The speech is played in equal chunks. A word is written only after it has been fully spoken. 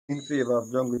in favor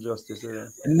of jungle justice. Yeah.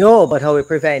 No, but how we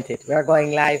prevent it. We're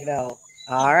going live now.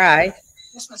 All right.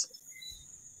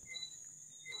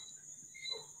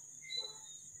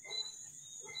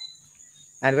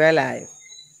 And we're live.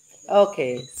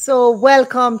 Okay, so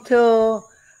welcome to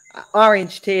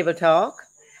Orange Table Talk.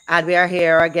 And we are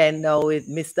here again now with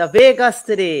Mr. Vegas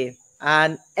today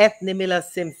and Ethnie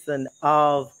Simpson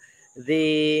of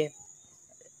the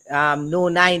No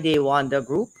 9-Day Wonder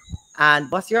Group. And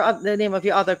what's the name of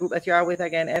your other group that you are with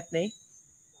again, Ethnie?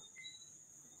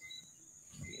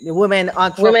 The Women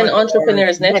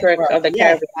Entrepreneurs Network of the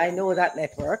Caribbean. Yes, I know that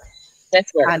network.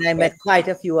 And I met quite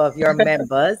a few of your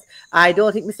members. I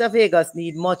don't think Mr. Vegas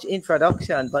need much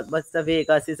introduction, but Mr.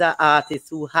 Vegas is an artist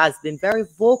who has been very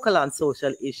vocal on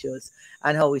social issues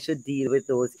and how we should deal with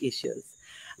those issues.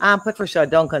 I'm Patricia,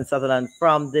 Duncan, Sutherland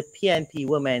from the PNP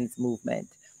Women's Movement.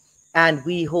 And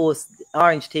we host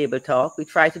Orange Table Talk. We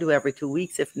try to do every 2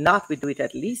 weeks. If not, we do it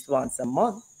at least once a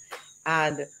month.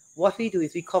 And what we do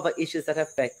is we cover issues that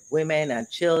affect women and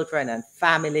children and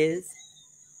families.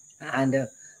 And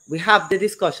we have the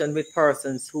discussion with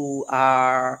persons who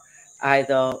are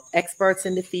either experts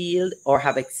in the field or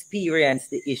have experienced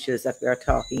the issues that we are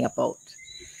talking about.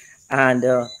 And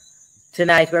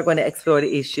tonight we're going to explore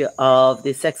the issue of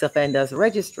the Sex Offenders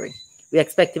Registry. We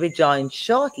expect to be joined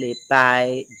shortly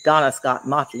by Donna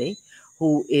Mottley,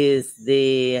 who is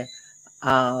the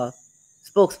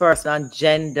spokesperson on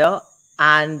gender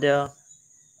and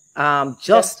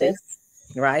justice,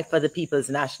 right, for the People's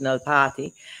National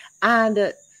Party.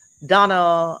 And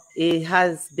Donna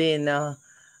has been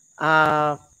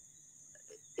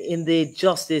in the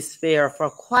justice sphere for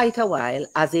quite a while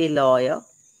as a lawyer.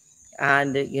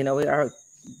 And, you know, we are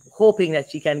hoping that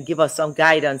she can give us some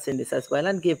guidance in this as well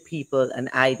and give people an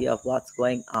idea of what's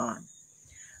going on.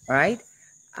 All right.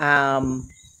 I'm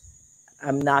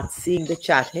not seeing the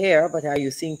chat here, but are you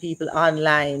seeing people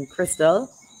online, Crystal?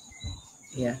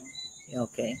 Yeah.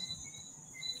 Okay.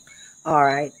 All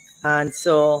right. And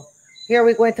so here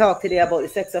we're going to talk today about the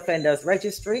Sex Offenders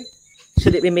Registry.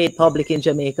 Should it be made public in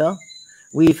Jamaica?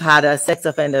 We've had a Sex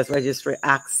Offenders Registry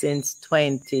Act since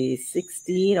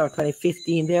 2016 or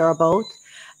 2015, thereabout.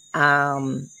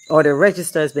 Or the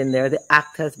register has been there. The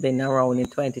Act has been around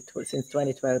since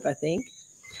 2012, I think.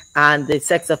 And the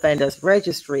Sex Offenders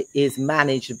Registry is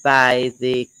managed by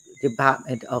the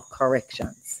Department of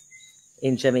Corrections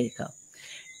in Jamaica.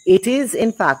 It is,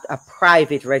 in fact, a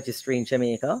private registry in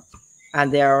Jamaica.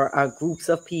 And there are groups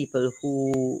of people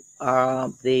who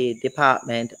the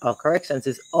Department of Corrections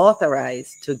is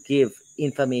authorized to give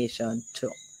information to.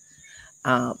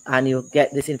 And you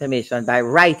get this information by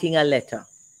writing a letter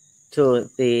to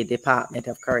the Department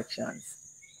of Corrections.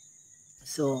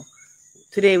 So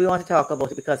today we want to talk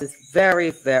about it because it's very,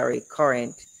 very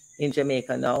current in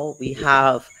Jamaica now. We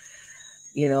have,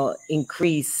 you know,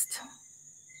 increased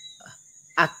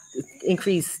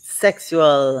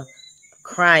sexual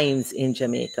crimes in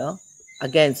Jamaica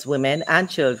against women and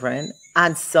children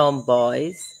and some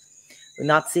boys. We're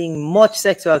not seeing much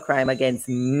sexual crime against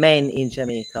men in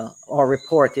Jamaica or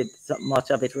reported, much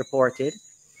of it reported.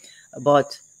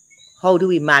 But how do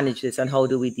we manage this and how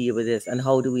do we deal with this and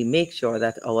how do we make sure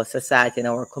that our society and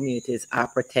our communities are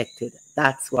protected?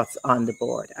 That's what's on the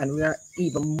board. And we are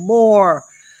even more,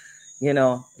 you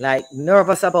know, like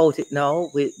nervous about it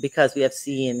now because we have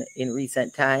seen in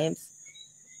recent times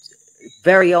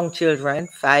very young children,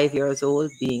 5 years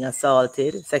old, being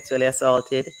assaulted, sexually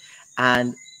assaulted,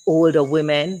 and older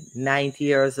women, 90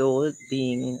 years old,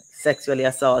 being sexually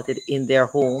assaulted in their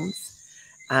homes.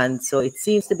 And so it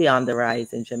seems to be on the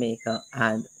rise in Jamaica.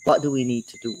 And what do we need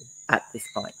to do at this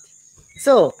point?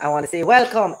 So I want to say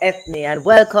welcome, Ethnie, and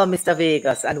welcome, Mr.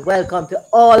 Vegas, and welcome to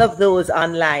all of those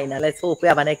online. And let's hope we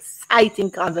have an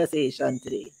exciting conversation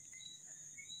today.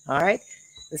 All right,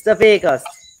 Mr. Vegas,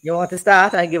 you want to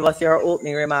start and give us your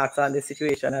opening remarks on the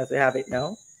situation as we have it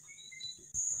now?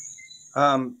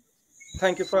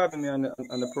 Thank you for having me on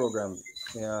the program.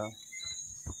 Yeah.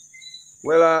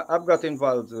 Well, I've got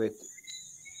involved with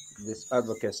this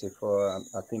advocacy for,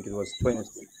 I think it was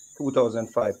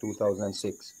 2005,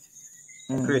 2006.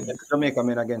 I created the Jamaica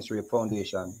Men Against Rape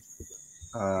Foundation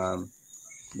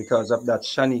because of that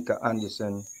Shanika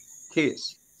Anderson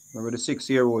case. Remember the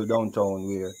 6-year-old downtown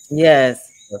where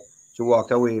she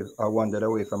walked away or wandered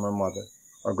away from her mother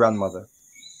or grandmother.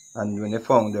 And when they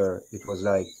found her, it was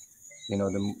like, you know,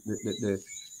 it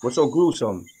was so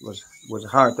gruesome. It was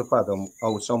hard to fathom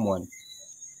how someone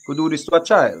could do this to a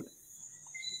child.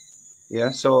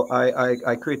 Yeah, so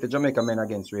I created Jamaica Men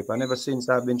Against Rape, and ever since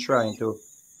I've been trying to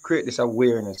create this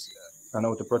awareness and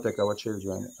how to protect our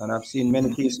children. And I've seen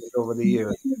many cases over the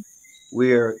years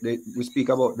where we speak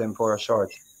about them for a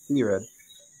short period.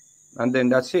 And then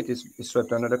that's it. It's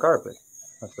swept under the carpet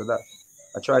after that.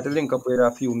 I tried to link up with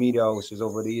a few media houses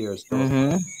over the years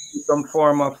to some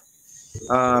form of,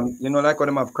 you know, like when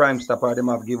them have Crime Stop or them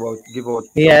have give out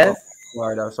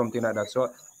word or something like that. So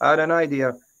I had an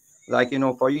idea, like, you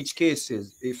know, for each case,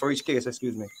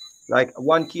 excuse me, like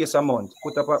one case a month,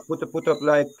 put up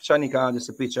like Shanika and just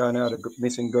a picture and the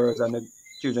missing girls and the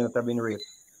children that have been raped.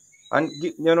 And,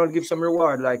 you know, give some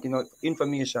reward, like, you know,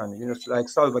 information, you know, like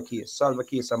solve a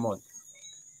case a month.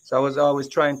 So I was always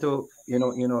trying to, you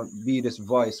know, be this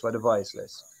voice for the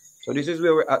voiceless. So this is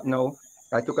where we're at now.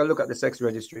 I took a look at the sex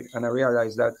registry and I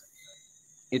realized that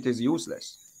it is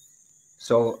useless.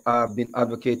 So I've been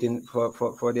advocating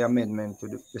for the amendment to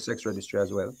the sex registry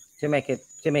as well. To make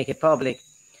it public.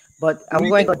 But I'm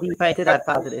going to go deeper into that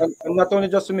positive. And not only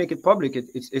just to make it public,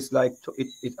 it's like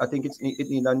I think it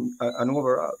needs an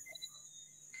overall.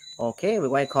 Okay, we're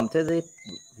going to come to the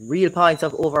real points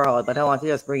of overall, but I want to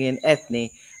just bring in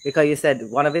Ethnie, because you said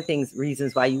one of the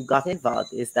reasons why you got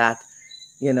involved is that,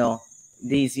 you know,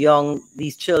 these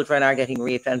children are getting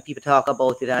raped and people talk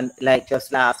about it. And like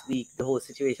just last week, the whole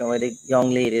situation where the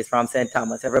young ladies from St.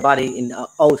 Thomas, everybody in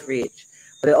outrage,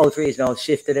 but the outrage now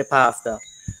shifted the pastor.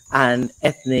 And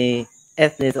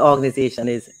Ethnie's organization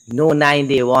is No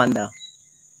 9-Day Wonder.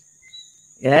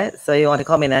 Yeah, so you want to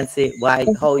come in and say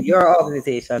how your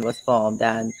organization was formed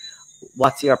and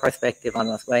what's your perspective on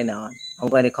what's going on. I'm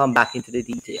going to come back into the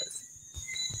details.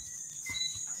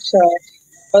 Sure.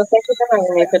 Well, thank you for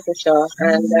having me, Patricia,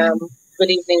 and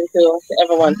good evening to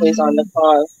everyone who is on the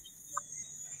call.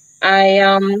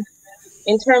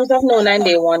 In terms of No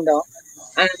 9-Day Wonder,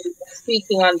 and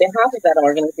speaking on behalf of that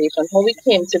organization, how we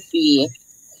came to be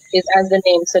is, as the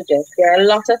name suggests, there are a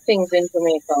lot of things in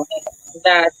Jamaica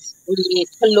that we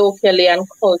colloquially and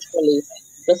culturally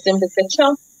just simply say,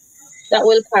 sure, that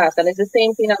will pass. And it's the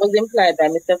same thing that was implied by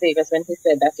Mr. Vegas when he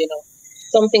said that, you know,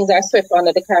 some things are swept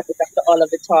under the carpet after all of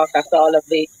the talk, after all of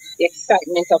the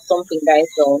excitement of something dies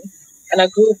down. And a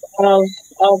group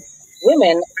of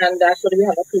women, and actually we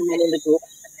have a few men in the group,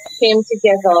 came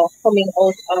together coming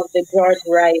out of the George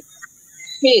Wright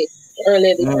case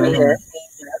earlier this year.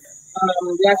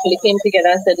 We actually came together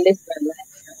and said, listen,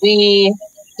 we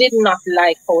did not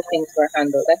like how things were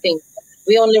handled. I think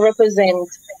we only represent,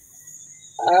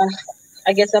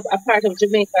 I guess, a part of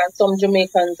Jamaica and some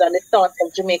Jamaicans and the thoughts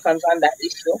of Jamaicans on that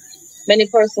issue. Many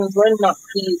persons were not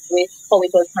pleased with how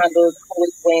it was handled, how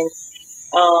it went.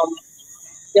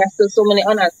 There are still so many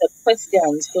unanswered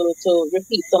questions to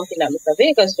repeat something that Mr.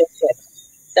 Vegas just said,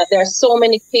 that there are so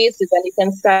many cases and you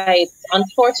can cite,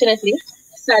 unfortunately,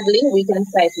 sadly, we can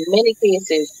cite many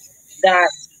cases that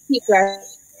people are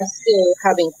still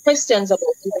having questions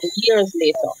about even years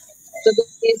later. So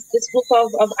this group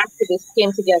of activists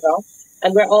came together,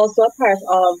 and we're also a part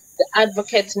of the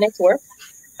Advocate Network.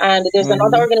 And there's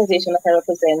another organization that I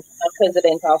represent, I'm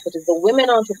president of, which is the Women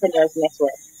Entrepreneurs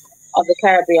Network of the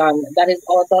Caribbean, that is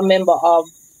also a member of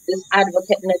this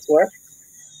Advocate Network.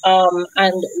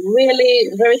 And really,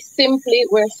 very simply,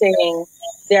 we're saying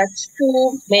there are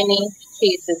too many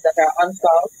cases that are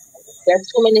unsolved. There are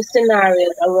too many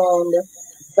scenarios around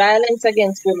violence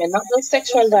against women, not just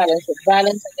sexual violence, but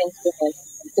violence against women.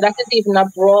 So that is even a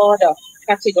broader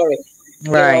category.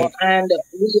 Right. You know? And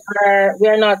we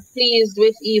are not pleased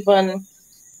with even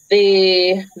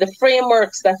the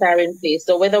frameworks that are in place.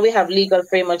 So whether we have legal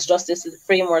frameworks, justice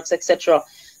frameworks, etc.,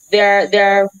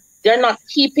 they're not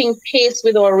keeping pace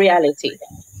with our reality.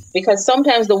 Because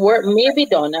sometimes the work may be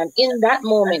done, and in that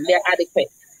moment they're adequate.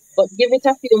 But give it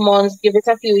a few months, give it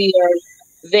a few years,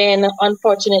 then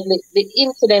unfortunately the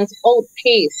incidents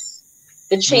outpace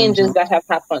the changes that have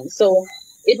happened. So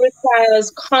it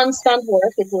requires constant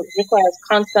work, it requires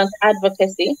constant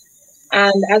advocacy.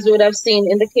 And as we would have seen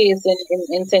in the case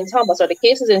in St. Thomas, or the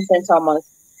cases in St. Thomas,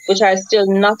 which are still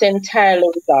not entirely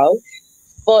resolved,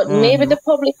 but maybe the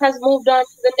public has moved on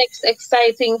to the next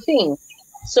exciting thing.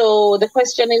 So the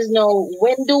question is now,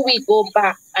 when do we go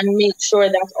back and make sure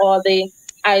that all the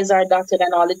I's are dotted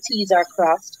and all the T's are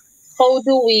crossed? How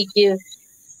do we give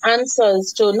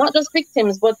answers to not just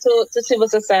victims, but to civil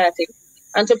society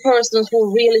and to persons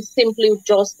who really simply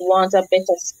just want a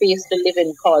better space to live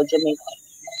in called Jamaica?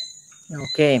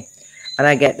 Okay, and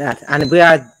I get that, and we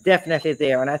are definitely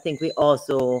there. And I think we are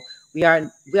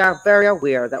very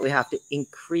aware that we have to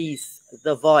increase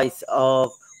the voice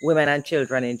of women and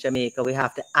children in Jamaica. We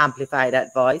have to amplify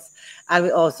that voice, and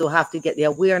we also have to get the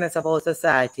awareness of our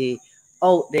society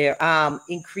out there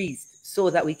increased, so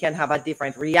that we can have a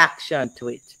different reaction to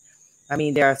it. I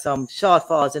mean, there are some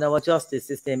shortfalls in our justice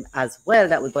system as well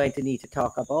that we're going to need to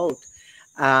talk about.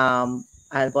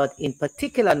 But in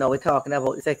particular, now we're talking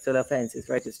about the sexual offences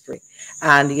registry.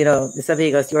 And, you know, Mr.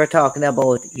 Vegas, you're talking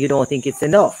about you don't think it's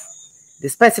enough. The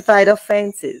specified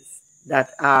offences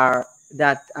that are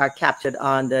captured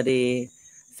under the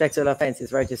sexual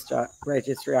offences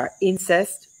registry are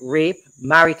incest, rape,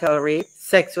 marital rape,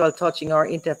 sexual touching or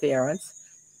interference,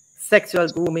 sexual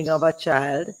grooming of a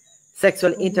child,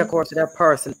 sexual intercourse with a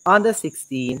person under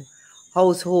 16,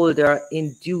 householder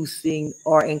inducing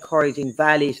or encouraging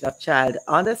violation of child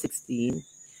under 16,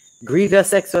 grievous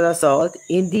sexual assault,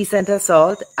 indecent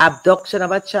assault, abduction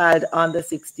of a child under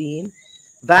 16,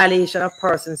 violation of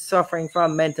persons suffering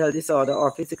from mental disorder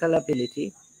or physical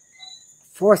ability,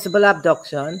 forcible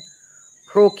abduction,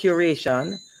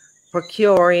 procuration,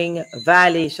 procuring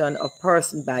violation of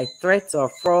person by threats or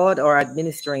fraud or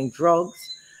administering drugs,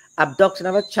 abduction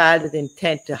of a child with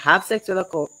intent to have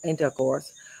sexual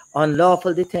intercourse,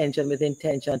 unlawful detention with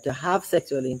intention to have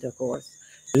sexual intercourse,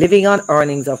 living on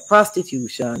earnings of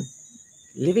prostitution,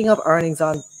 living of earnings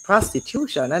on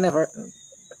prostitution. I never,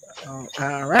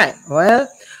 all right. Well,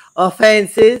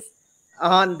 offenses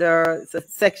under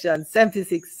section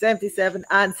 76, 77,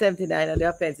 and 79 of the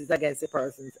Offenses Against the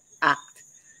Persons Act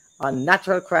on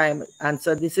natural crime. And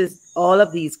so this is, all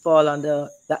of these fall under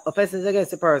the Offenses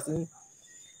Against the Person,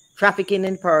 Trafficking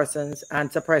in Persons,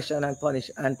 and Suppression and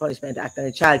Punishment Act, and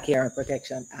the Child Care and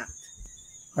Protection Act.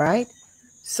 Right?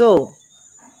 So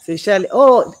Shelley,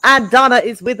 oh, and Donna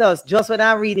is with us just when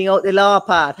I'm reading out the law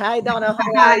part. Hi, Donna.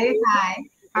 Hi.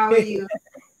 How are you?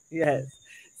 Yes.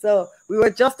 So we were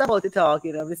just about to talk,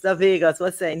 you know, Mr. Vegas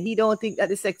was saying he don't think that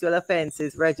the Sexual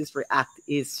Offences Registry Act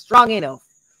is strong enough.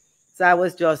 So I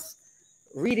was just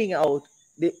reading out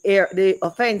the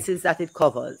offenses that it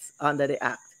covers under the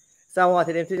Act. So I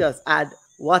wanted him to just add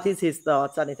what is his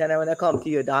thoughts on it. And I want to come to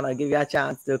you, Donna, give you a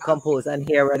chance to compose and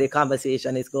hear where the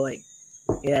conversation is going.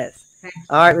 Yes.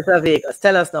 All right, Mr. Vegas,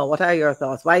 tell us now, what are your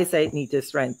thoughts? Why you say it needs to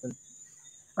strengthen?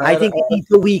 I think it needs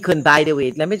to weaken, by the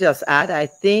way. Let me just add, I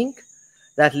think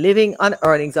that living on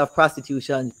earnings of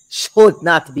prostitution should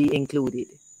not be included.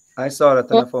 I saw that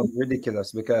and I found it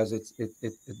ridiculous because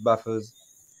it baffles.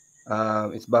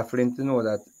 It's baffling to know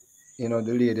that, you know,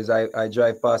 the ladies I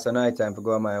drive past at night time to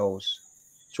go to my house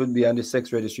should be on the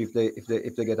sex registry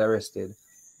if they get arrested.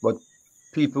 But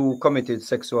people who committed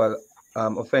sexual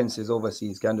offenses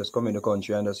overseas can just come in the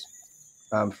country and just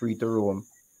free to roam,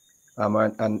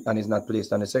 and is not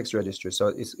placed on the sex registry.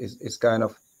 So it's kind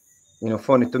of, you know,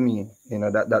 funny to me, you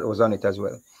know, that was on it as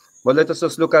well. But let us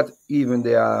just look at even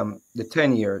the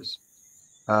 10 years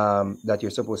that you're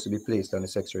supposed to be placed on the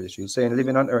sex registry. It's saying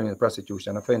living on earning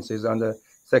prostitution offenses under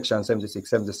section 76,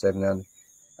 77,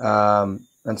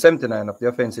 and 79 of the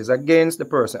Offenses Against the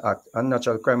Person Act,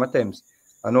 unnatural crime attempts,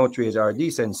 an outrage or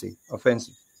decency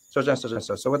offenses, such and such and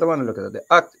such. So what I want to look at, the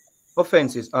Act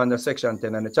offenses under section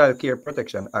 10 and the Child Care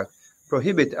Protection Act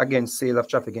prohibit against sale of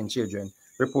trafficking children,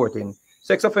 reporting.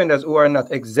 Sex offenders who are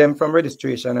not exempt from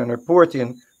registration and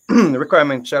reporting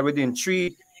requirement shall within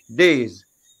 3 days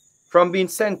from being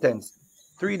sentenced,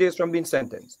 3 days from being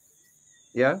sentenced,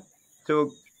 yeah,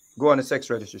 to go on the sex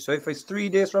registry. So if it's 3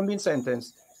 days from being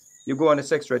sentenced, you go on the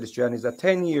sex registry, and it's a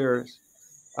 10 years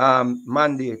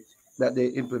mandate that they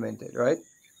implemented, right?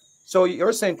 So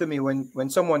you're saying to me when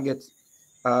someone gets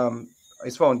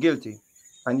is found guilty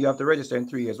and you have to register in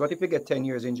 3 years, what if you get 10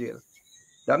 years in jail?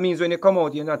 That means when you come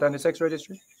out, you're not on the sex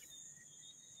registry?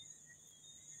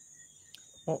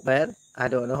 Well, I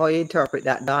don't know how you interpret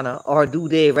that, Donna. Or do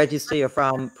they register you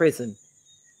from prison?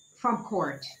 From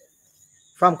court.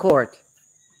 From court?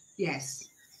 Yes.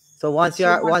 So once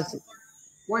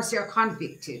you're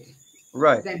convicted,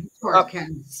 right, then the court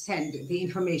can send the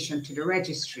information to the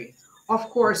registry. Of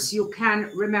course, you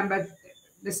can remember,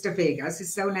 Mr. Vegas,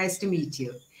 it's so nice to meet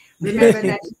you. Remember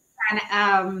that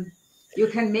you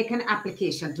can make an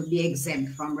application to be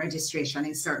exempt from registration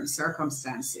in certain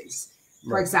circumstances.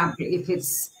 For example, if it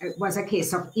was a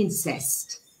case of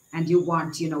incest and you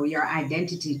want, you know, your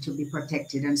identity to be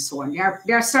protected and so on, there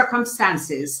are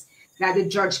circumstances that the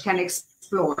judge can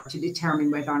explore to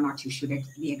determine whether or not you should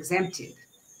be exempted.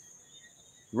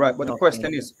 Right, but the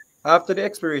question is, after the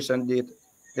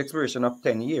expiration of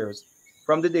 10 years,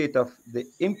 from the date of the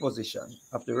imposition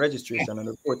of the registration and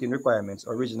reporting requirements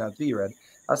original period,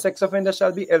 a sex offender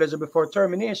shall be eligible for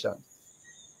termination.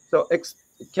 So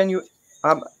can you...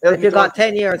 if you got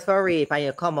 10 years for rape and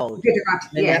you come out, then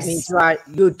that means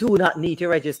you do not need to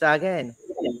register again.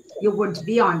 You would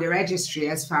be on the registry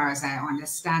as far as I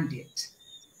understand it.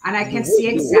 And I can see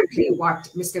exactly what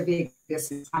Mr.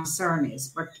 Vegas' concern is.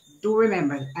 But do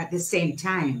remember at the same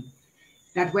time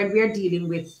that when we're dealing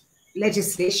with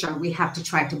legislation, we have to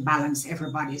try to balance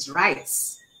everybody's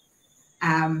rights.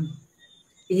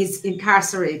 he's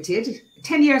incarcerated.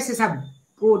 10 years is a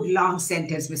good long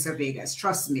sentence, Mr. Vegas.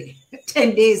 Trust me.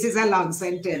 10 days is a long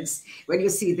sentence when you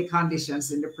see the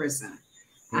conditions in the prison.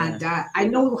 Yeah. And I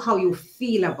know how you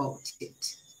feel about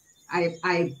it.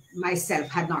 I myself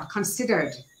had not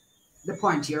considered the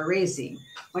point you're raising,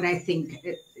 but I think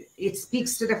it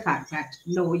speaks to the fact that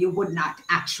no, you would not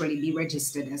actually be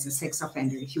registered as a sex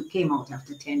offender if you came out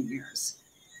after 10 years.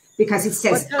 Because it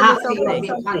says after you've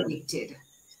been convicted.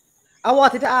 I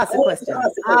wanted to ask a question.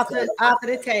 After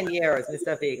the 10 years,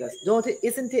 Mr. Vegas,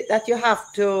 isn't it that you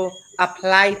have to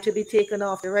apply to be taken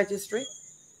off the registry?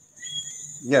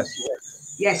 Yes.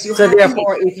 Yes, you so have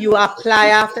therefore, if you apply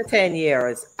after 10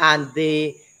 years and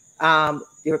the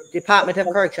Department of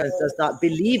Corrections does not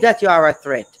believe that you are a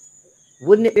threat,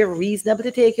 wouldn't it be reasonable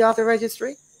to take you off the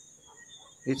registry?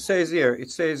 It says here,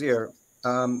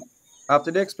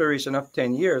 after the expiration of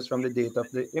 10 years from the date of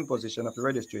the imposition of the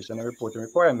registration and reporting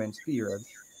requirements period,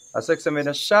 a sex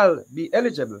offender shall be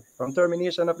eligible from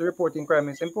termination of the reporting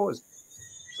requirements imposed.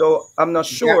 So I'm not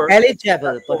sure. You're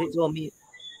eligible, but it don't mean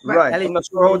right. I'm not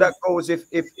sure how that goes if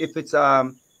it's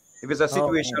a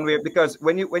situation where, because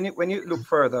when you look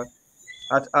further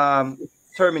at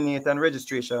terminate and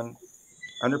registration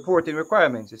and reporting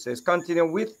requirements, it says continue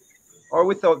with or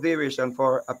without variation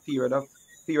for a period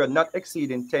not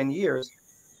exceeding 10 years,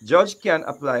 judge can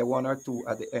apply 1 or 2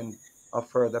 at the end of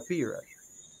further period.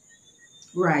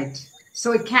 Right.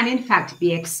 So it can in fact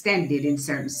be extended in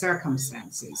certain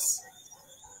circumstances.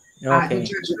 Okay. The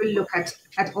judge will look at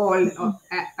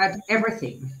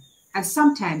everything, and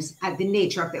sometimes at the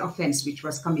nature of the offense which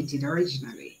was committed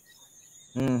originally.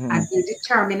 Mm-hmm. And will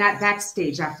determine at that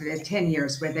stage after the 10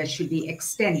 years whether it should be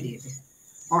extended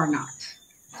or not.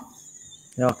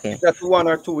 Okay. Is that 1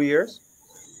 or 2 years?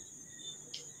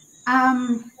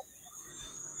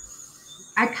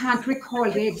 I can't recall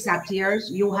the exact years.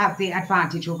 You have the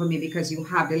advantage over me because you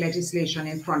have the legislation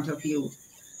in front of you.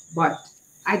 But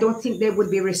I don't think they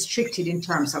would be restricted in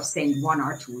terms of saying 1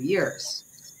 or 2 years.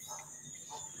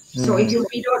 Mm-hmm. So if you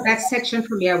read out that section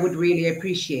for me, I would really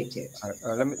appreciate it.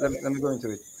 Let me go into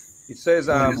it. It says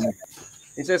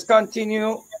it says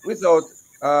continue without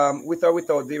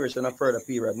duration of further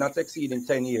period, not exceeding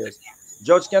 10 years.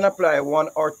 Judge can apply 1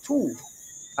 or 2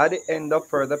 at the end of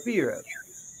further period.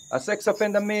 A sex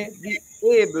offender may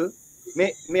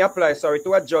apply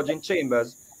to a judge in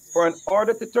chambers for an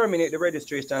order to terminate the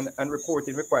registration and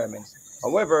reporting requirements.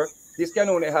 However, this can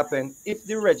only happen if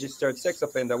the registered sex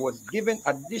offender was given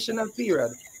additional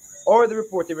period or the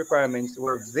reporting requirements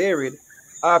were varied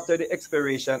after the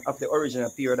expiration of the original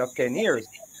period of 10 years.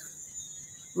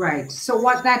 Right. So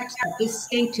what that is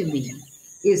saying to me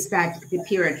is that the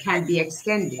period can be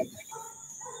extended.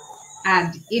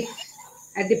 And if,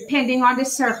 depending on the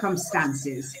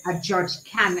circumstances, a judge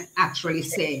can actually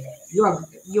say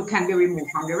you can be removed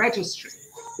from the registry,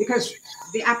 because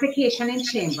the application in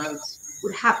chambers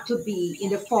would have to be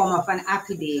in the form of an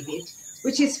affidavit,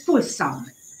 which is fulsome,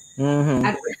 mm-hmm. and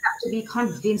would have to be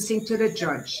convincing to the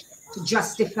judge to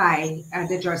justify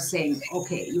the judge saying,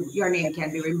 okay, your name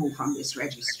can be removed from this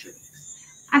registry.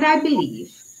 And I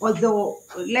believe, although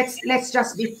let's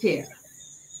just be fair,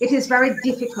 it is very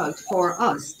difficult for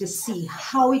us to see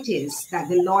how it is that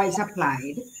the law is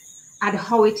applied and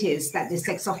how it is that the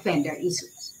sex offender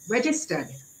is registered.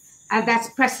 And that's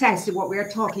precisely what we're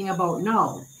talking about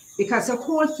now, because the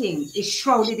whole thing is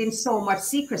shrouded in so much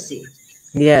secrecy.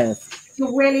 Yes.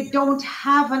 You really don't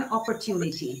have an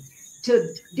opportunity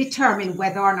to determine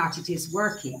whether or not it is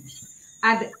working.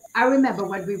 And I remember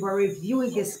when we were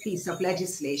reviewing this piece of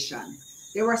legislation,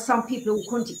 there were some people who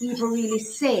couldn't even really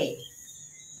say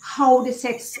how the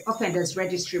sex offenders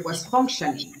registry was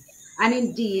functioning. And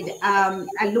indeed,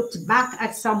 I looked back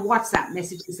at some WhatsApp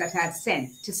messages that I had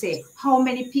sent to say how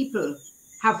many people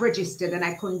have registered, and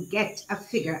I couldn't get a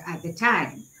figure at the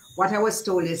time. What I was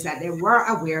told is that they were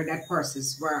aware that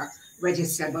persons were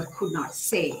registered, but could not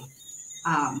say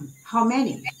how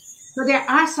many. So there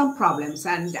are some problems,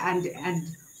 and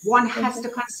one has to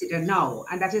consider now,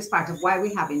 and that is part of why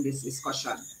we're having this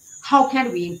discussion. How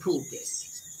can we improve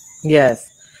this? Yes.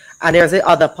 And there's the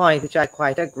other point, which I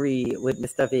quite agree with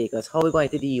Mr. Vegas. How are we going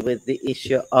to deal with the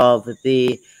issue of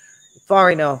the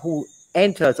foreigner who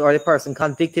enters, or the person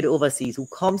convicted overseas who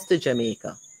comes to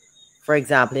Jamaica? For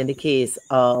example, in the case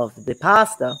of the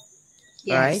pastor,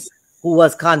 Yes. right, who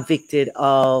was convicted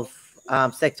of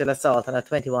sexual assault on a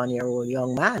 21-year-old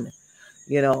young man,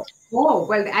 you know. Oh,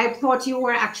 well, I thought you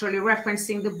were actually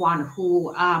referencing the one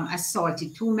who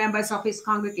assaulted 2 members of his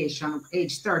congregation,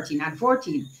 aged 13 and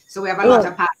 14. So we have a lot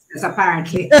of pastors,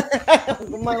 apparently.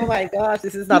 Oh my gosh,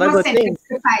 this is not a good thing.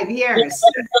 To 5 years.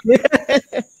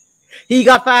 He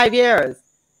got 5 years.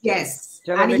 Yes.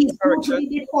 And he's going to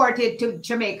be deported to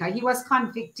Jamaica. He was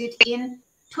convicted in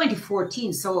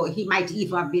 2014, so he might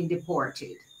even have been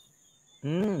deported.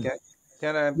 Okay.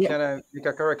 Can I make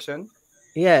a correction?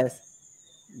 Yes.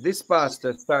 This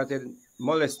pastor started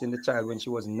molesting the child when she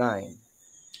was 9.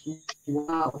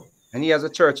 Wow. And he has a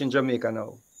church in Jamaica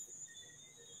now.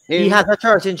 He has a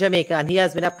church in Jamaica, and he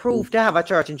has been approved to have a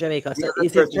church in Jamaica. So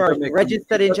is his church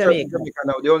registered in Jamaica?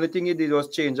 Now, the only thing he did was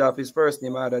change off his first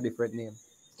name and a different name.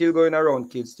 Still going around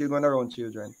kids, still going around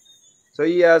children. So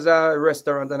he has a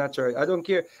restaurant and a church. I don't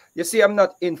care. You see, I'm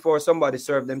not in for somebody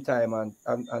serve them time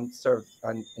and serve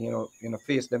and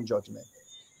face them judgment.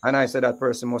 And I said that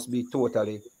person must be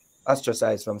totally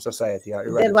ostracized from society.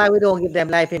 Then why we don't give them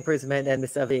life imprisonment then,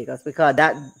 Mr. Vegas? Because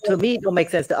that, to me, it don't make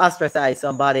sense to ostracize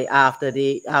somebody after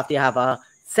you have a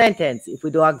sentence. If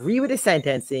we don't agree with the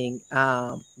sentencing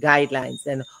guidelines,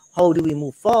 then how do we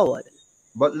move forward?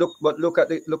 But look at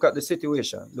the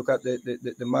situation. Look at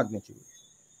the magnitude.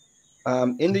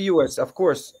 In the U.S., of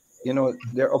course,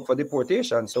 they're up for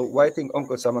deportation. So why think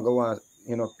Uncle Sam go on,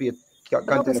 pay?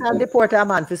 Uncle Sam deport a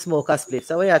man for smoke a split.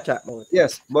 So we are talking about.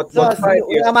 Yes, but so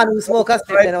a man who smoke a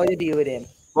split, then how you deal with him?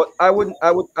 But I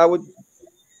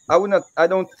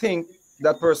don't think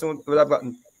that person would have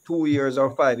gotten 2 years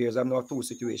or 5 years. I'm not two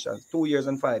situations, 2 years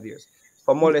and 5 years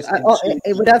for molesting.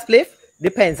 Would that split?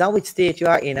 Depends on which state you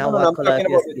are in. I'm talking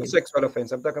about the sexual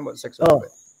offense. I'm talking about sexual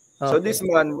offense. So this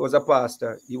man was a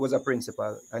pastor. He was a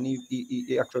principal, and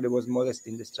he actually was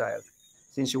molesting this child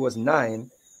since she was 9.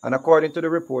 And according to the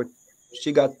report,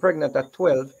 she got pregnant at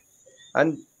 12,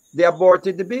 and they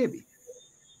aborted the baby.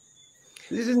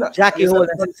 This is not Jackie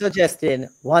Holden suggesting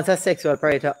once a sexual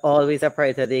predator, always a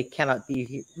predator. They cannot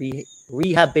be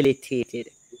rehabilitated.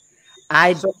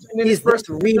 Is this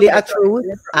really a truth?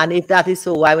 And if that is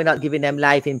so, why we're not giving them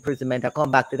life imprisonment? I'll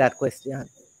come back to that question.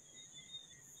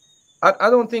 I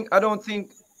don't think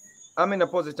I'm in a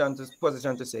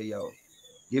position to say, yo,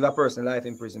 give a person life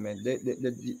imprisonment.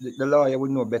 The lawyer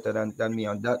would know better than me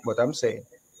on that. But I'm saying,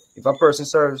 if a person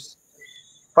serves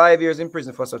 5 years in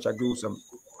prison for such gruesome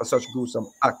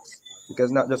acts,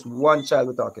 because not just one child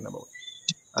we're talking about,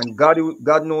 and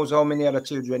God knows how many other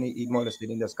children he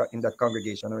molested in that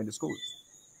congregation or in the schools.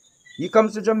 He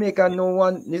comes to Jamaica and no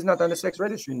one is not on the sex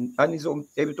registry and is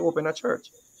able to open a church.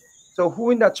 So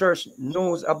who in that church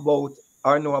knows about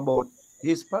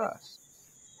his past?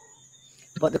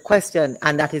 But the question,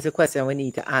 and that is a question we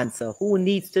need to answer, who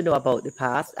needs to know about the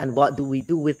past, and what do we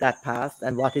do with that past,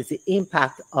 and what is the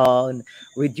impact on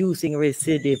reducing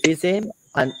recidivism,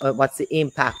 and what's the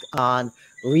impact on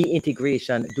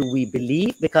reintegration? Do we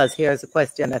believe? Because here's a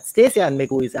question that Stacey and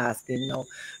Megu is asking now.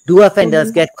 Do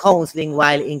offenders get counseling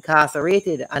while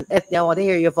incarcerated? And Ethnie, I want to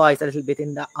hear your voice a little bit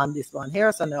on this one.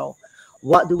 Here's a no.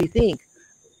 What do we think?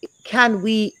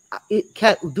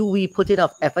 Do we put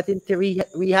enough effort into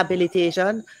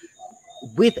rehabilitation?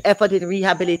 With effort in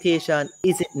rehabilitation,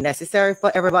 is it necessary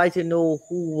for everybody to know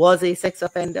who was a sex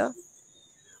offender?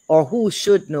 Or who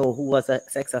should know who was a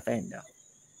sex offender?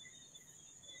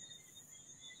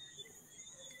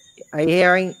 Are you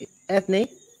hearing,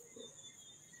 Ethnie?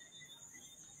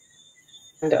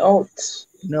 No.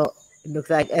 No, it looks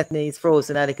like Ethnie is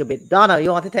frozen a little bit. Donna, you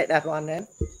want to take that one then?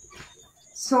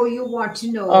 So you want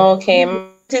to know? Okay,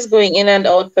 it is going in and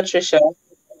out, Patricia.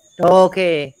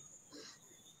 Okay.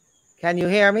 Can you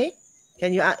hear me?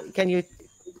 Can you?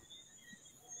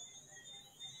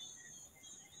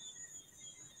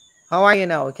 How are you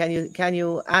now? Can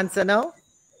you answer now?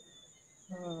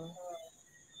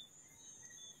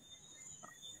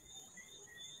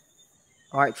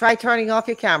 All right, try turning off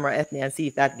your camera, Ethnie, and see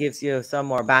if that gives you some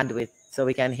more bandwidth so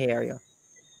we can hear you.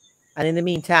 And in the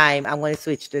meantime, I'm going to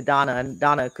switch to Donna. And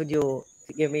Donna, could you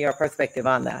give me your perspective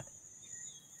on that?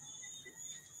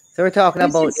 So we're talking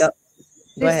about...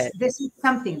 Go ahead. This is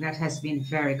something that has been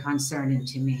very concerning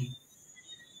to me.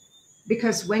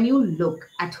 Because when you look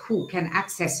at who can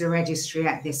access the registry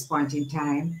at this point in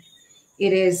time,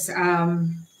 it is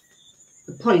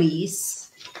the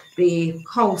police, the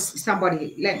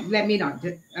somebody, let me not,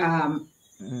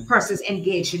 persons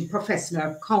engaged in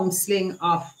professional counseling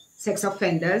of sex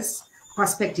offenders,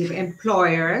 prospective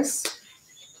employers,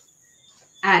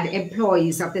 and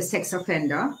employees of the sex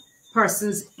offender,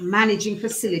 persons managing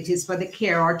facilities for the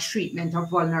care or treatment of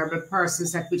vulnerable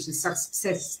persons at which the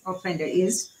sex offender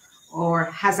is or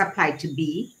has applied to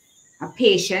be, a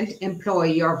patient,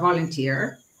 employee, or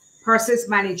volunteer, persons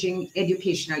managing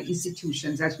educational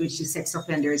institutions at which the sex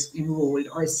offender is enrolled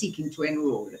or is seeking to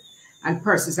enroll, and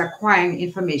persons acquiring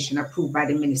information approved by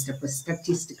the Minister for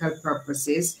statistical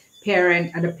purposes,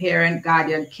 parent and a parent,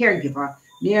 guardian, caregiver,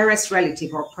 nearest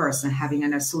relative or person having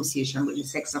an association with the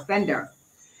sex offender.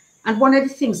 And one of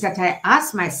the things that I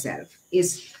ask myself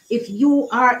is, if you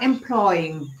are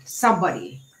employing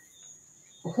somebody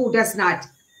who does not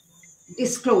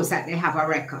disclose that they have a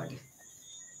record,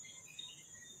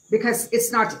 because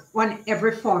it's not on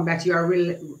every form that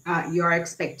you are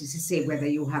expected to say whether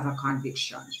you have a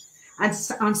conviction. And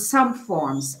on some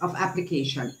forms of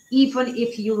application, even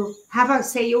if you have a,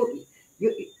 say you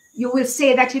will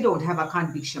say that you don't have a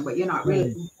conviction, but you're not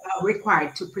really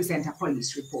required to present a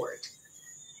police report.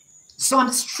 So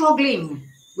I'm struggling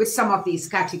with some of these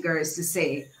categories to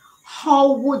say,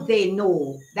 how would they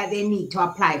know that they need to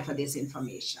apply for this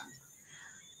information?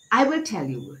 I will tell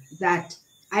you that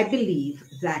I believe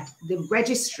that the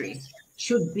registry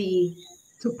should be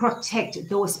to protect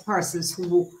those persons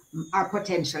who are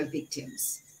potential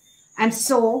victims. And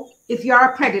so if you're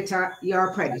a predator, you're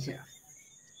a predator.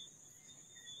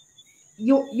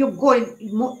 You're going,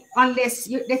 unless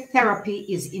the therapy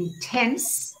is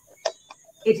intense,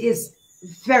 it is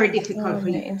very difficult for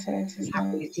you to be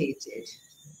rehabilitated.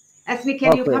 Ethnie,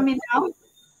 can you come in now?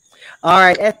 All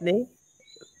right, Ethnie,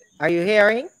 are you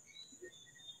hearing?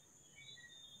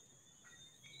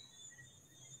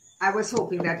 I was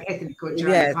hoping that Ethnie could join.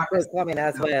 Yes, could come in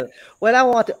as well. Well, I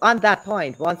want to, on that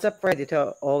point, once a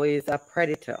predator, always a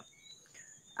predator.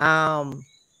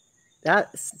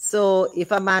 So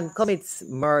if a man commits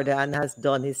murder and has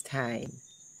done his time,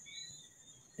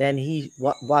 then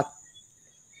what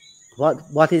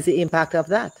is the impact of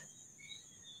that?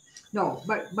 No,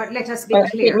 but let us be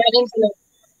clear.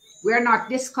 We're not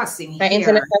discussing here.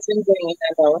 Internet has been doing it.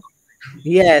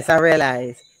 Yes, I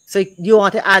realize. So you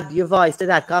want to add your voice to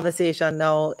that conversation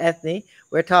now, Ethnie?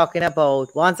 We're talking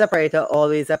about once a predator,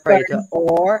 always a predator,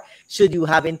 or should you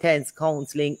have intense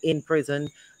counseling in prison,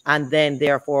 and then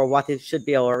therefore what it should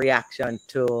be our reaction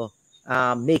to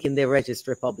making the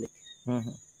registry public?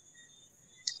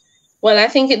 Well, I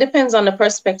think it depends on the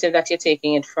perspective that you're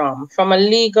taking it from. From a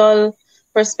legal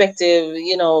perspective,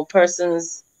 you know,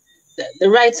 the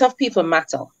rights of people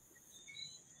matter.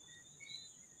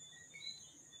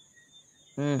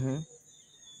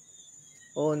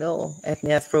 Oh no, Ethnie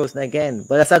has frozen again.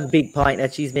 But that's a big point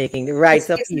that she's making. The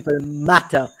rights of people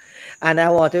matter. And I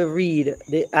want to read,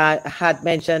 I had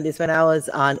mentioned this when I was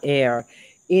on air.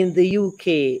 In the UK,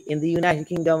 in the United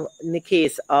Kingdom, in the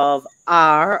case of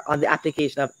R on the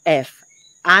application of F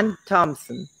and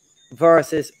Thompson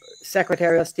versus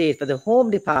Secretary of State for the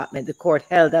Home Department, the court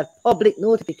held that public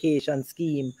notification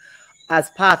scheme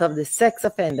as part of the sex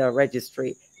offender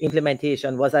registry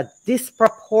implementation was a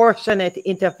disproportionate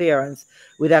interference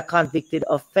with a convicted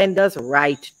offender's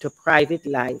right to private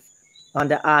life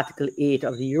under Article 8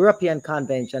 of the European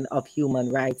Convention of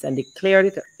Human Rights, and declared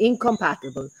it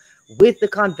incompatible with the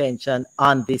convention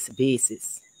on this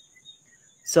basis.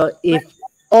 So if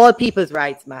all people's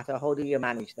rights matter, how do you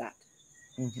manage that?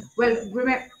 Well,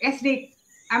 remember, Ethnie,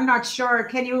 I'm not sure.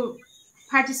 Can you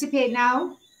participate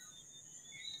now?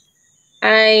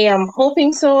 I am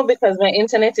hoping so, because my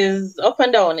internet is up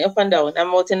and down, up and down.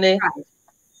 I'm out in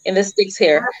the sticks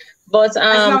here. But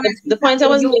the point I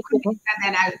was making, and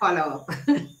then I'll follow up.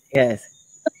 Yes.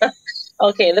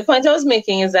 Okay, the point I was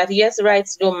making is that yes,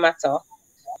 rights do matter.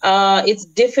 It's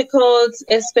difficult,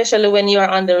 especially when you are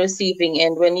on the receiving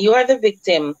end. When you are the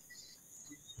victim,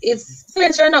 it's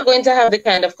you're not going to have the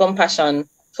kind of compassion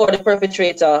for the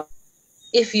perpetrator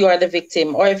if you are the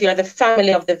victim, or if you are the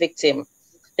family of the victim.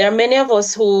 There are many of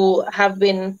us who have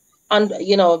been,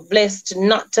 blessed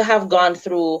not to have gone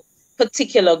through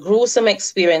particular gruesome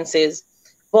experiences,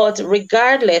 but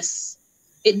regardless,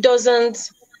 it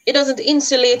doesn't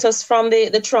insulate us from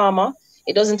the trauma.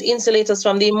 It doesn't insulate us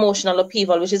from the emotional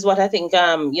upheaval, which is what I think,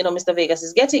 Mr. Vegas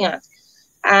is getting at.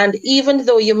 And even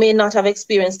though you may not have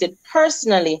experienced it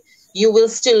personally, you will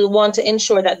still want to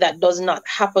ensure that that does not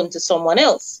happen to someone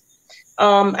else.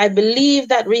 I believe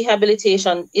that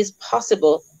rehabilitation is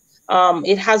possible.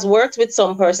 It has worked with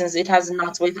some persons, it has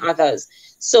not with others.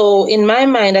 So in my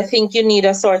mind, I think you need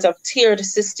a sort of tiered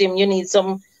system. You need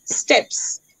some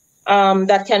steps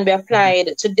that can be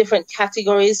applied to different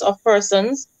categories of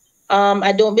persons.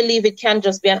 I don't believe it can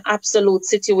just be an absolute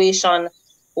situation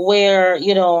where,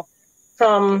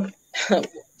 from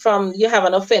you have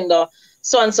an offender,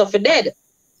 so and so for dead,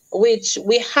 which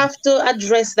we have to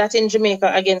address that in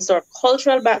Jamaica against our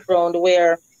cultural background,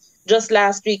 where just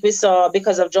last week we saw,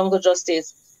 because of jungle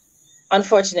justice,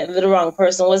 unfortunately, the wrong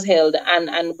person was held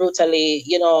and brutally,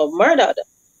 murdered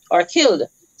or killed.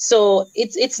 So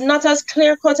it's not as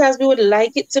clear cut as we would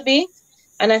like it to be.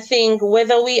 And I think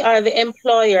whether we are the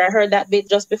employer, I heard that bit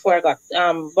just before I got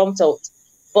bumped out.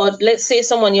 But let's say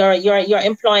someone, you're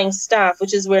employing staff,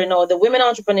 which is where now the Women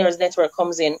Entrepreneurs Network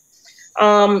comes in.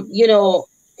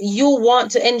 you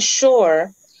want to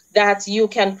ensure that you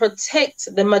can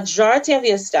protect the majority of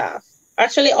your staff,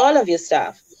 actually all of your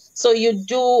staff. So you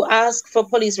do ask for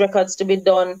police records to be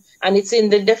done, and it's in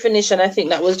the definition, I think,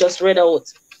 that was just read out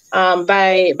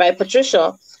by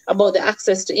Patricia about the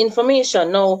access to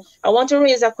information. Now, I want to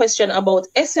raise a question about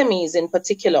SMEs in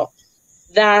particular,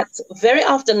 that very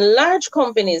often large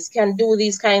companies can do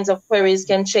these kinds of queries,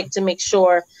 can check to make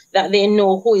sure that they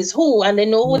know who is who and they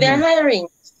know who they're hiring.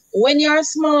 When you're a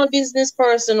small business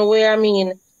person, where, I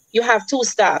mean, you have 2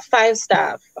 staff, 5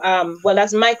 staff, well,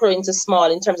 that's micro into small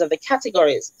in terms of the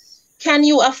categories. Can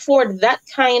you afford that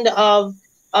kind of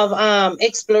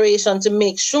exploration to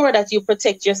make sure that you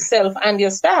protect yourself and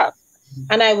your staff?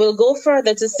 And I will go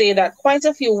further to say that quite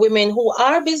a few women who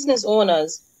are business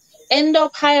owners end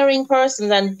up hiring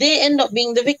persons and they end up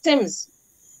being the victims.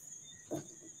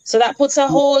 So that puts a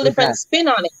whole different spin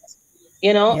on it,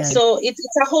 you know? Yeah. So it's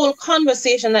a whole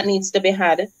conversation that needs to be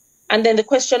had. And then the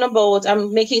question about,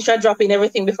 I'm making sure I drop in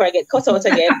everything before I get cut out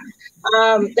again.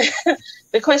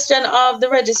 The question of the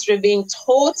registry being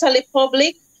totally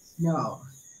public. No.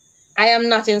 I am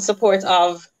not in support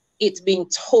of it being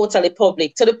totally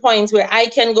public to the point where I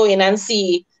can go in and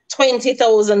see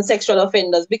 20,000 sexual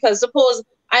offenders, because suppose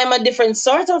I am a different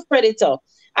sort of predator.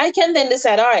 I can then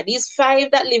decide, all right, these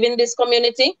 5 that live in this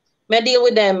community, may deal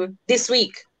with them this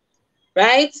week,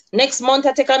 right? Next month,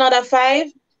 I take another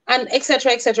 5. And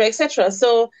etc., etc., etc.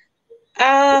 So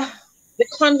the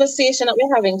conversation that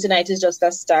we're having tonight is just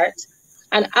a start.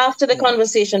 And after the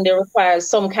conversation, there requires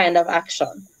some kind of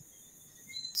action.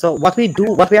 So what we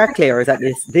are clear is that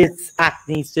this act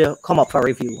needs to come up for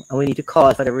review, and we need to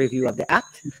call for the review of the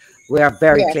act. We are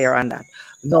very clear on that.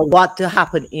 Now, what to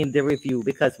happen in the review,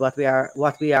 because what we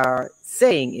are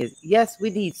saying is, yes, we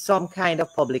need some kind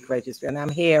of public registry. And I'm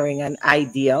hearing an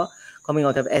idea coming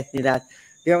out of Ethnie that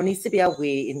there needs to be a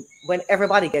way in when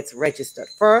everybody gets registered.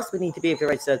 First, we need to be able to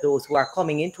register those who are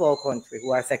coming into our country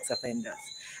who are sex offenders.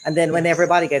 And then when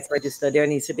everybody gets registered, there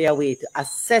needs to be a way to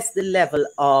assess the level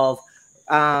of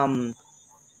the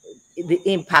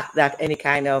impact that any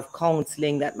kind of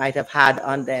counseling that might have had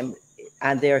on them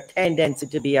and their tendency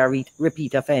to be a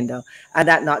repeat offender, and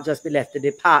that not just be left to the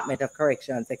Department of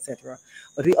Corrections, etc.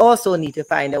 But we also need to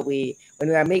find a way, when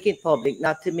we are making it public,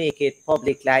 not to make it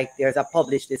public like there's a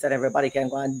published list and everybody can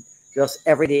go and just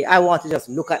every day, I want to just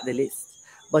look at the list,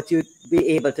 but you be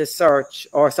able to search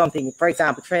or something. For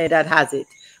example, Trinidad has it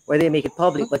where they make it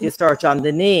public, but you search on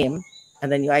the name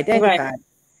and then you identify,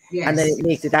 and then it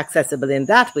makes it accessible in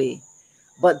that way.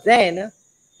 But then,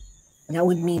 that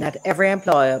would mean that every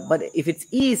employer, but if it's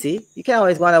easy, you can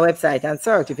always go on a website and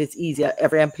search. If it's easier,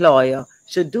 every employer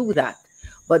should do that.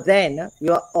 But then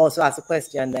you also ask the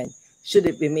question then, should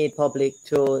it be made public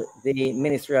to the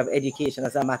Ministry of Education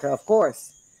as a matter of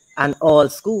course, and all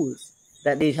schools,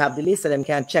 that they have the list of them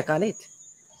can check on it.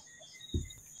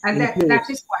 And that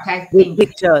is what I think. With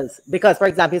pictures. Because, for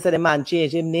example, you said the man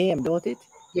changed his name, don't it?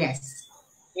 Yes.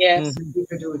 Yes. You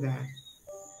could do that.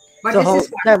 But so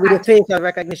with the facial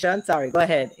recognition, sorry, go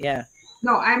ahead. Yeah.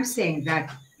 No, I'm saying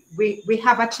that we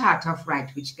have a Charter of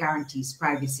Rights which guarantees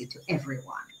privacy to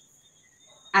everyone.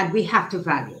 And we have to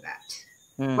value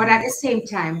that. But at the same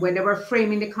time, when they were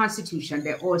framing the Constitution,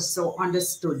 they also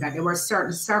understood that there were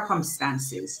certain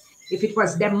circumstances. If it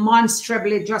was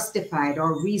demonstrably justified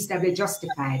or reasonably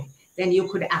justified, then you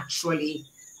could actually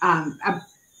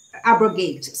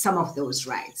abrogate some of those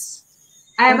rights.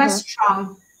 I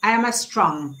am a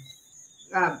strong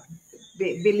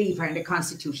believer in the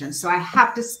Constitution, so I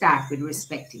have to start with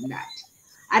respecting that.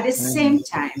 At the same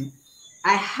time,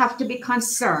 I have to be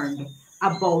concerned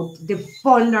about the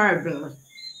vulnerable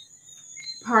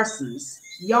persons,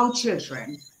 young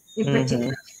children in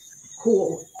particular,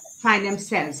 who find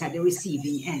themselves at the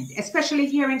receiving end, especially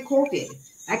here in COVID.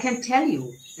 I can tell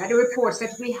you that the reports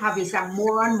that we have is that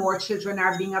more and more children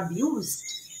are being abused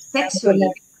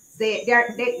sexually.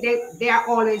 They are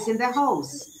always in the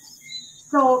house.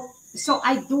 So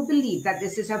I do believe that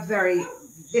this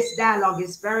dialogue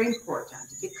is very important,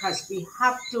 because we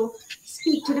have to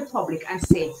speak to the public and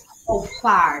say, how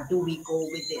far do we go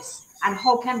with this? And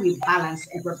how can we balance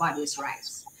everybody's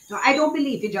rights? Now, I don't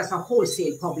believe in just a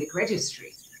wholesale public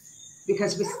registry,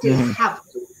 because we still have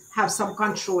to have some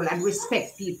control and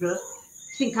respect people,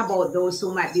 think about those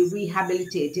who might be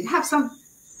rehabilitated, have some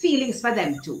feelings for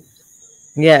them too.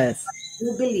 Yes.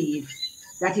 We believe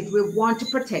that if we want to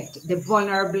protect the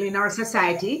vulnerable in our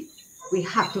society, we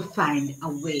have to find a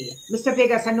way. Mr.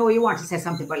 Vegas, I know you want to say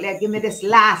something, but give me this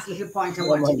last little point I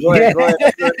want to make. Go ahead.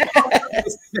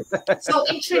 So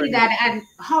in Trinidad, and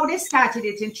how they started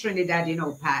it in Trinidad, you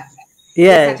know, Pat.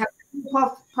 Yeah. That a group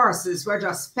of persons were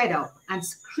just fed up and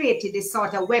created this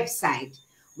sort of website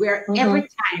where every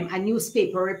time a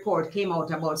newspaper report came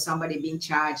out about somebody being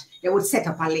charged, they would set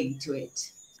up a link to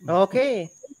it. Okay.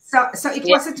 So it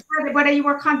wasn't whether you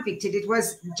were convicted. It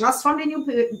was just from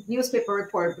the newspaper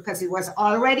report because it was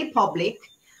already public,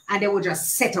 and they would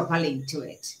just set up a link to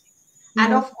it.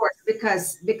 And of course,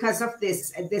 because of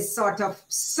this sort of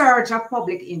surge of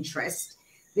public interest,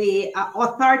 the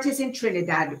authorities in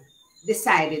Trinidad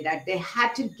decided that they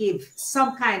had to give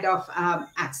some kind of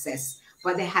access,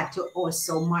 but they had to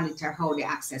also monitor how the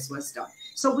access was done.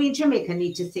 So we in Jamaica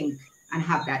need to think and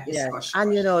have that discussion. Yes.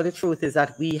 And you know, the truth is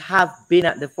that we have been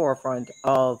at the forefront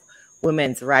of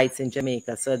women's rights in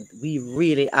Jamaica. So we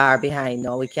really are behind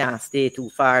now. We can't stay too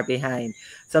far behind.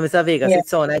 So Mr. Vegas, it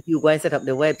sounds like you go and set up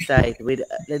the website with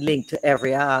the link to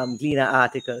every Gleaner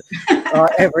article or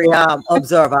every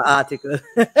Observer article.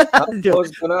 I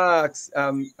was going to ask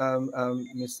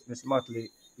Miss Mottley,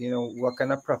 you know, what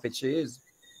kind of prophet she is.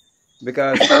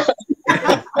 Because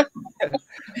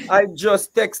I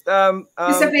just text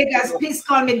Mr. Vegas, please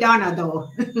call me Donna though.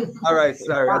 All right,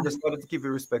 sorry. I just wanted to keep it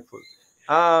respectful.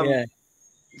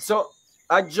 So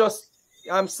I just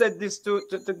said this to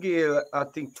Gail, I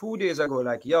think 2 days ago,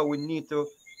 like, yo, we need to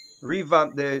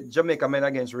revamp the Jamaica Men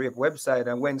Against Rape website.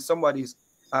 And when somebody's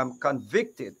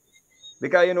convicted,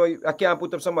 because, you know, I can't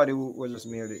put up somebody who was just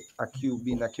merely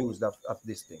being accused of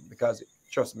this thing, because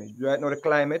trust me, right now the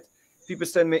climate, people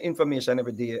send me information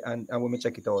every day, and when we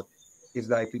check it out, it's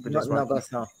like people just want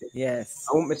to. Yes.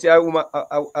 I see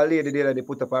a lady there, they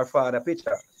put up her father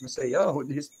picture. I say, yo,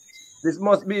 this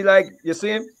must be like, you see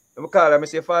him? I call her, I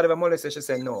say, father, molested. She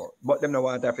said, no, but them no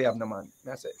want her to have no man.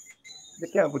 I said, they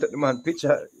can't put up the man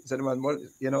picture. So the man,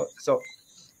 you know, so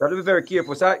you have to be very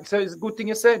careful. So it's a good thing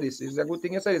you said this. It's a good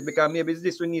thing you said this, because maybe it's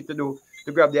this we need to do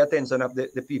to grab the attention of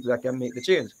the people that can make the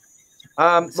change.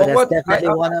 So but that's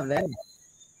definitely one of them.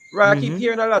 Right, I keep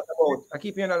hearing a lot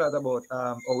about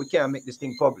oh, we can't make this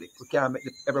thing public. We can't make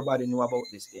everybody know about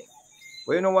this thing.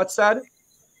 But you know what's sad?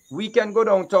 We can go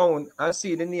downtown and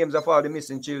see the names of all the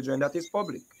missing children that is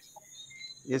public.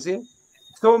 You see?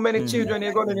 So many children,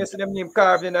 you go and you see them name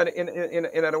carved in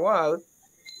the wall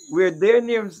where their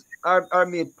names are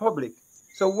made public.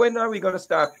 So when are we going to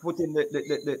start putting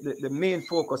the main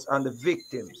focus on the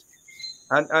victims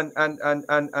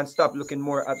and stop looking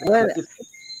more at the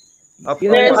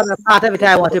you know, other part of it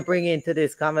I want to bring into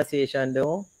this conversation,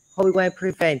 though, how we going to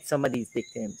prevent some of these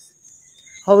victims?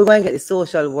 How we going to get the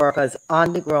social workers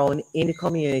on the ground in the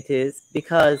communities?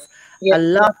 Because a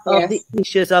lot of the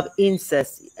issues of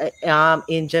incest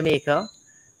in Jamaica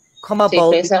come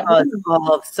about because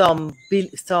of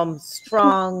some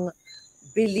strong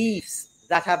beliefs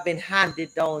that have been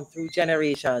handed down through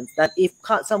generations, that if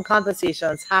some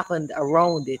conversations happened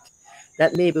around it,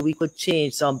 that maybe we could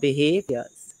change some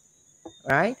behaviors.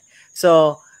 Right?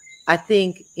 So I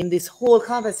think in this whole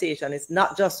conversation, it's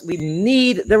not just we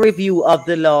need the review of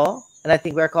the law, and I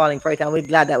think we're calling for it, and we're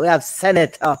glad that we have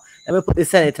Senator, and we put the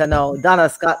Senator now, Donna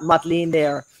Scott Mottley in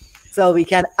there, so we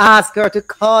can ask her to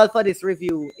call for this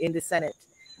review in the Senate.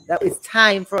 That it's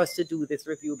time for us to do this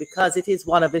review, because it is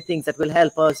one of the things that will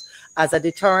help us as a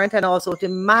deterrent and also to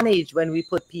manage when we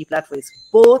put people at risk,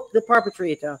 both the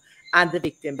perpetrator and the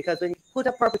victim. Because when you put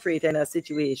a perpetrator in a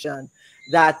situation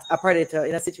that a predator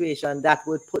in a situation that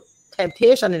would put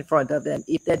temptation in front of them,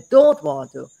 if they don't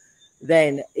want to,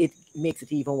 then it makes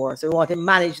it even worse. So we want to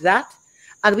manage that.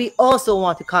 And we also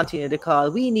want to continue the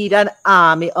call. We need an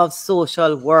army of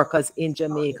social workers in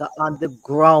Jamaica on the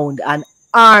ground, an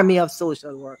army of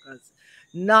social workers,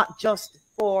 not just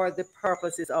for the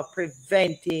purposes of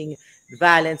preventing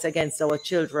violence against our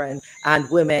children and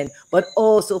women, but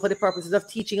also for the purposes of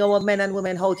teaching our men and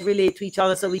women how to relate to each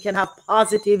other so we can have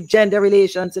positive gender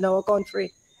relations in our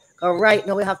country. Right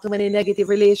now we have too many negative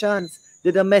relations.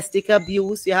 The domestic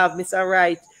abuse, you have Mr.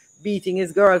 Wright beating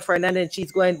his girlfriend and then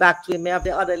she's going back to him. You have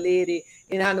the other lady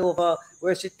in Hanover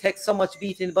where she takes so much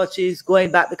beating, but she's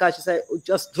going back because she said,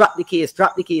 just drop the case,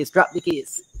 drop the case, drop the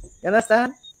case. You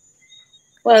understand?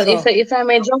 Well, so, if I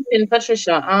may jump in,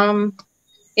 Patricia,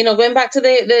 you know, going back to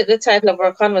the title of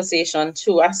our conversation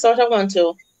too, I sort of want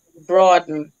to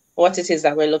broaden what it is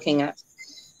that we're looking at.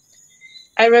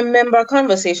 I remember a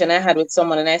conversation I had with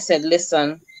someone and I said,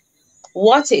 listen,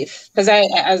 what if, because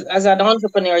as an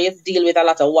entrepreneur, you deal with a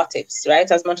lot of what ifs, right?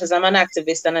 As much as I'm an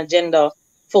activist and a gender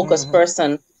focused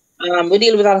person, we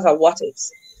deal with a lot of what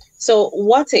ifs. So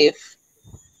what if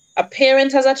a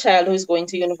parent has a child who is going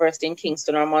to university in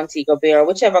Kingston or Montego Bay or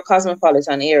whichever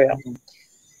cosmopolitan area?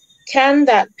 Does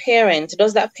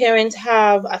that parent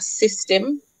have a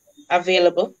system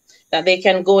available that they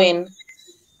can go in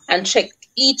and check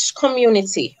each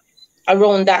community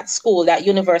around that school, that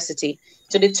university,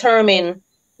 to determine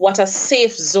what a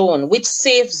safe zone, which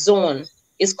safe zone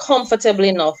is comfortable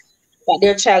enough that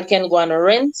their child can go on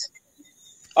rent,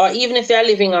 or even if they're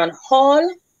living on hall,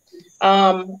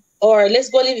 or let's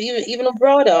go live even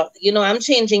broader. You know, I'm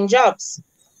changing jobs.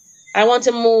 I want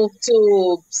to move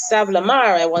to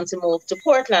Savlamar. I want to move to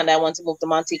Portland. I want to move to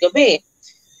Montego Bay.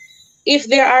 If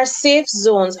there are safe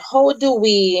zones, how do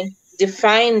we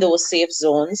define those safe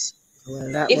zones?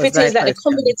 Well, if it is that the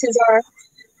communities are,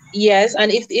 yes,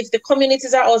 and if the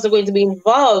communities are also going to be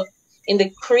involved in the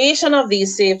creation of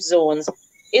these safe zones,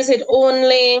 is it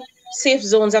only safe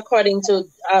zones according to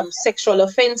sexual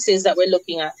offenses that we're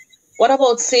looking at? What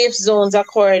about safe zones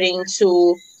according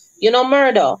to, you know,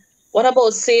 murder? What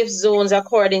about safe zones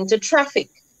according to traffic,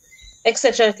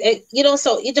 etc.? You know,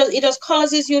 so it just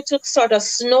causes you to sort of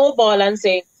snowball and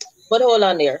say, but hold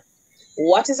on there.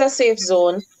 What is a safe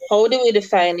zone? How do we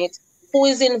define it? Who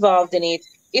is involved in it?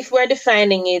 If we're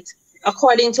defining it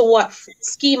according to what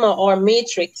schema or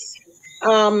matrix,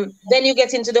 then you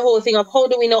get into the whole thing of how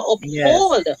do we now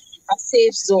uphold a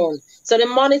safe zone? So the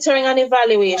monitoring and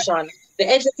evaluation, the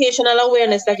educational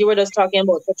awareness that you were just talking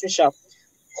about, Patricia,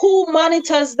 who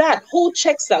monitors that? Who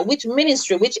checks that? Which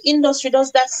ministry, which industry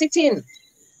does that sit in?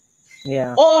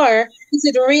 Yeah. Or is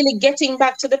it really getting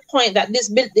back to the point that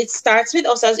it starts with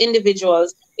us as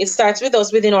individuals, it starts with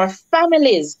us within our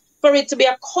families, for it to be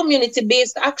a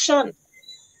community-based action?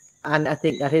 And I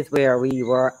think that is where we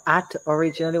were at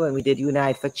originally when we did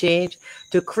Unite for Change,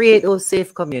 to create those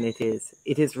safe communities.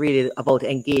 It is really about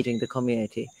engaging the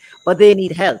community, but they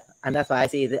need help. And that's why I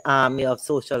say the army of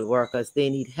social workers, they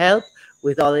need help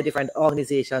with all the different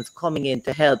organizations coming in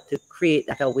to help to create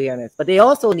that awareness. But they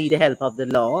also need the help of the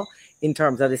law in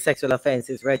terms of the Sexual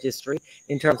Offences Registry,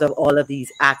 in terms of all of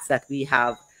these acts that we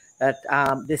have, that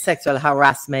the Sexual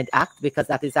Harassment Act, because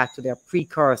that is actually a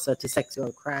precursor to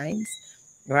sexual crimes,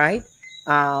 right?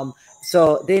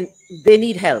 So they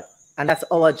need help, and that's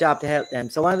our job to help them.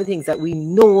 So one of the things that we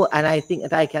know, and I think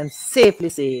that I can safely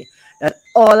say that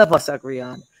all of us agree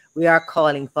on, we are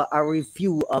calling for a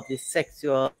review of the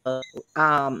Sexual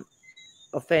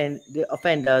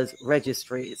Offenders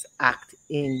Registries Act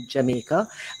in Jamaica,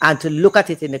 and to look at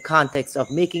it in the context of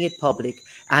making it public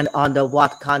and under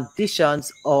what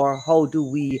conditions, or how do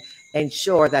we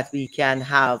ensure that we can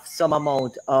have some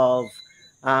amount of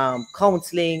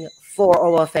counseling for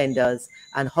our offenders,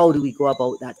 and how do we go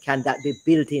about that? Can that be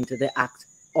built into the act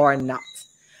or not?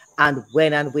 And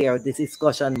when and where this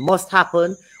discussion must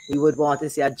happen, we would want to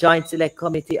see a joint select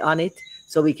committee on it,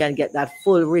 so we can get that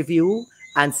full review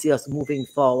and see us moving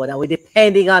forward. And we're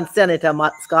depending on Senator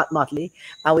Scott Mottley,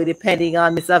 and we're depending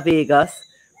on Mr. Vegas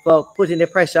for putting the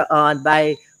pressure on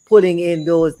by pulling in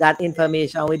that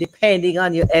information. We're depending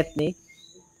on you, Ethnie,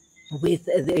 with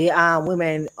the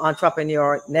Women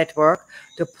Entrepreneur Network,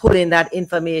 to pull in that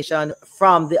information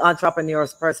from the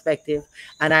entrepreneur's perspective.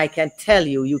 And I can tell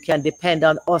you, you can depend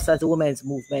on us as a women's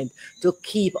movement to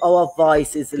keep our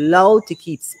voices loud, to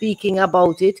keep speaking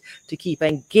about it, to keep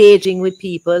engaging with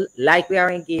people like we are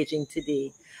engaging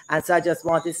today. And so I just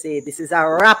want to say this is a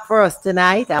wrap for us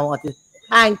tonight. I want to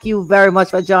thank you very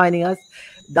much for joining us.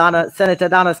 Senator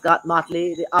Donna Scott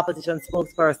Mottley, the opposition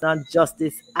spokesperson on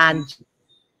justice and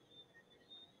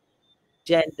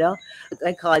gender.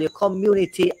 I call you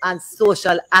community and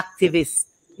social activist,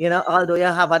 you know, although you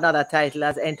have another title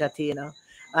as entertainer.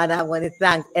 And I want to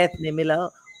thank Ethnie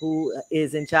Miller, who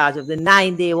is in charge of the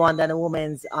 9-day Wonder and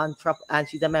Women's and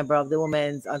she's a member of the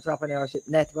Women's Entrepreneurship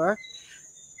Network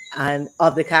and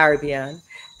of the Caribbean.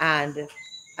 And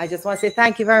I just want to say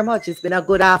thank you very much. It's been a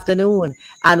good afternoon,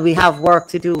 and we have work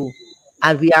to do,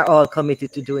 and we are all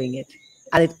committed to doing it.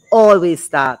 And it always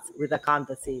starts with a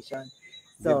conversation.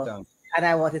 So, and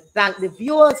I want to thank the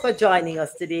viewers for joining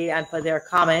us today and for their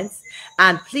comments.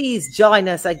 And please join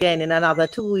us again in another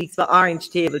 2 weeks for Orange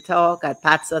Table Talk at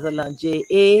Pat Sutherland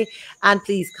JA. And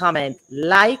please comment,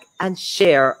 like, and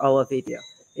share our video.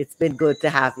 It's been good to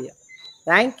have you.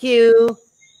 Thank you.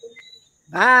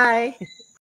 Bye.